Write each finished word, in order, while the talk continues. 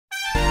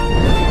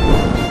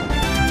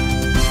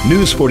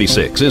News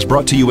 46 is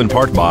brought to you in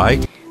part by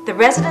the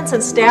residents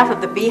and staff of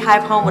the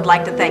Beehive Home would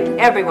like to thank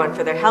everyone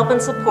for their help and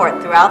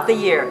support throughout the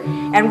year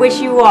and wish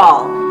you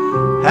all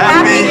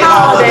Happy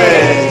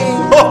Holidays!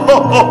 Ho,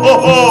 ho, ho, ho,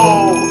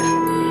 ho.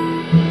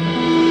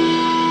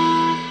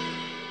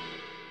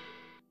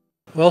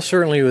 Well,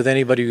 certainly with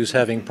anybody who's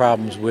having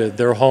problems with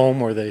their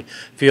home, or they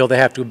feel they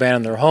have to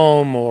abandon their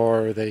home,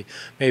 or they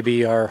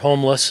maybe are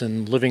homeless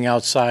and living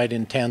outside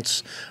in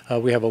tents,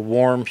 we have a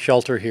warm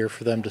shelter here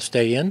for them to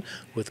stay in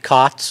with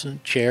cots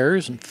and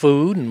chairs and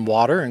food and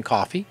water and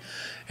coffee,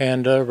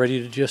 and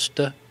ready to just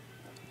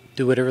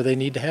do whatever they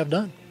need to have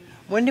done.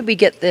 When did we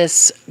get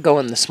this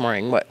going this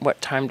morning?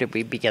 What time did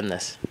we begin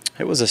this?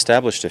 It was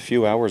established a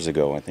few hours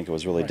ago. I think it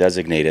was really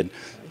designated,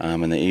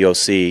 and the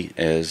EOC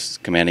is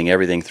commanding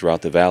everything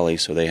throughout the valley,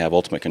 so they have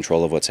ultimate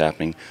control of what's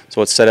happening.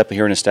 So it's set up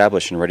here and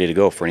established and ready to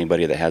go for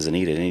anybody that has a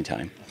need at any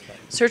time.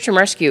 Search and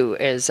Rescue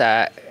is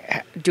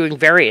doing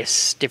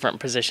various different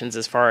positions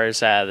as far as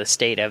the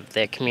state of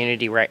the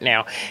community right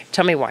now.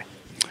 Tell me why.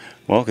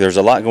 Well, there's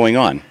a lot going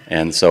on,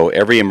 and so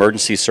every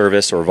emergency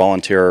service or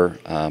volunteer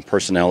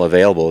personnel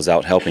available is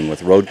out helping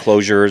with road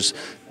closures,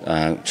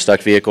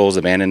 stuck vehicles,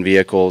 abandoned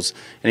vehicles,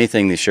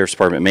 anything the Sheriff's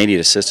Department may need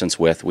assistance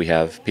with. We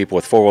have people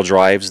with four-wheel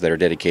drives that are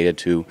dedicated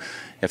to,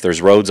 if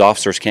there's roads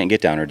officers can't get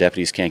down or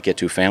deputies can't get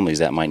to, families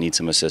that might need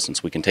some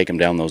assistance, we can take them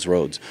down those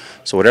roads.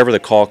 So whatever the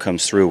call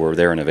comes through, we're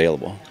there and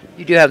available.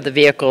 You do have the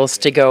vehicles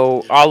to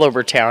go all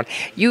over town.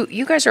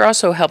 You guys are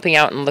also helping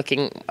out and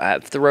looking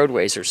if the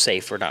roadways are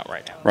safe or not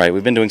right now. Right.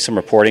 We've been doing some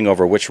reporting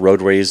over which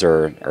roadways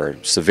are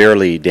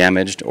severely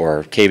damaged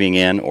or caving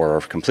in or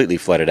are completely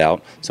flooded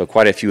out. So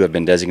quite a few have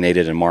been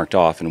designated and marked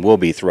off and will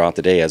be throughout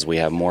the day as we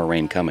have more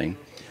rain coming.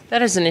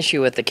 That is an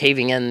issue with the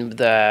caving in,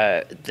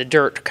 the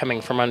dirt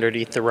coming from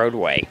underneath the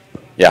roadway.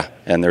 Yeah,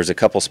 and there's a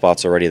couple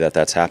spots already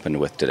that's happened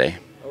with today.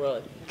 Oh,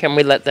 really? Can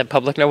we let the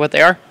public know what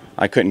they are?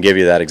 I couldn't give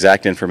you that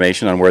exact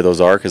information on where those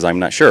are because I'm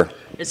not sure.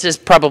 It's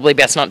just probably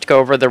best not to go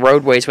over the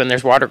roadways when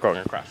there's water going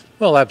across.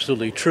 Well,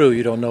 absolutely true.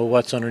 You don't know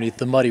what's underneath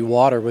the muddy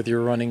water, whether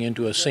you're running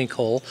into a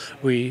sinkhole.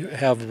 We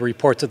have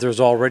reports that there's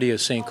already a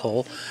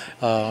sinkhole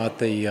at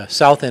the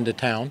south end of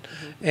town.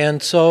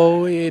 And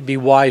so it'd be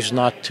wise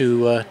not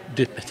to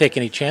take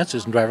any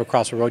chances and drive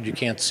across a road you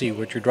can't see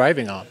what you're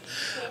driving on.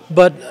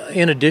 But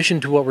in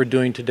addition to what we're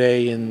doing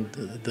today in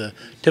the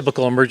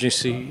typical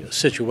emergency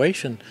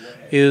situation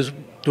is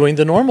doing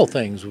the normal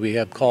things. We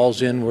have calls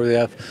in where we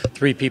have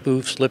 3 people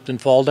who've slipped and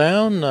fall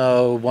down,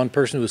 one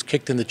person who was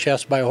kicked in the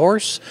chest by a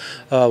horse,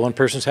 one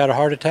person's had a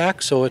heart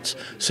attack, so it's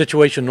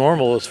situation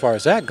normal as far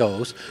as that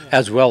goes,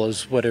 as well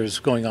as what is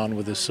going on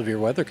with this severe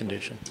weather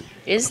condition.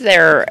 Is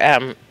there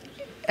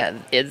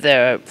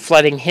the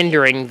flooding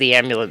hindering the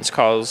ambulance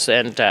calls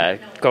and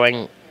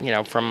going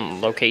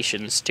from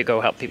locations to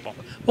go help people?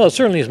 Well, it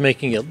certainly is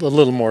making it a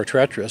little more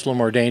treacherous, a little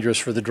more dangerous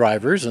for the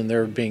drivers, and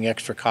they're being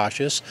extra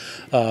cautious.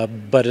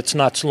 But it's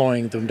not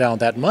slowing them down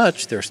that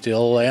much. They're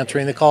still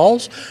answering the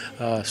calls,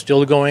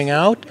 still going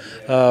out.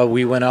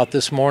 We went out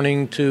this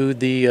morning to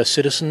the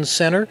Citizens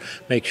Center,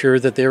 make sure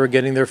that they were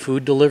getting their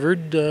food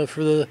delivered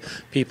for the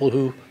people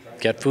who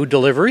get food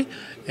delivery.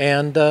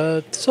 And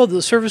so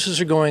the services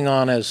are going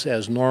on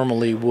as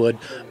normally would,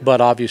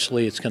 but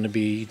obviously it's going to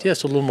be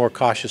just a little more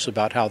cautious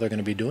about how they're going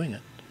to be doing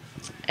it.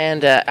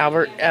 And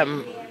Albert,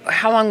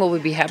 how long will we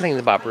be having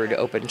the Bob Roode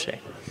open today?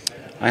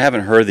 I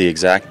haven't heard the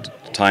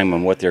exact time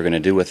on what they're going to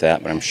do with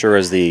that, but I'm sure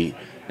as the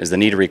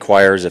need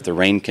requires, if the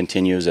rain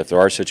continues, if there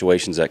are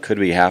situations that could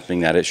be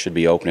happening, that it should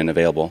be open and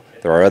available.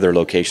 There are other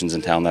locations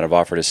in town that have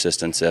offered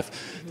assistance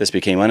if this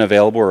became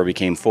unavailable or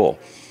became full.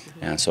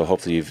 And so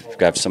hopefully you've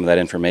got some of that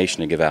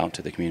information to give out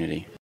to the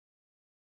community.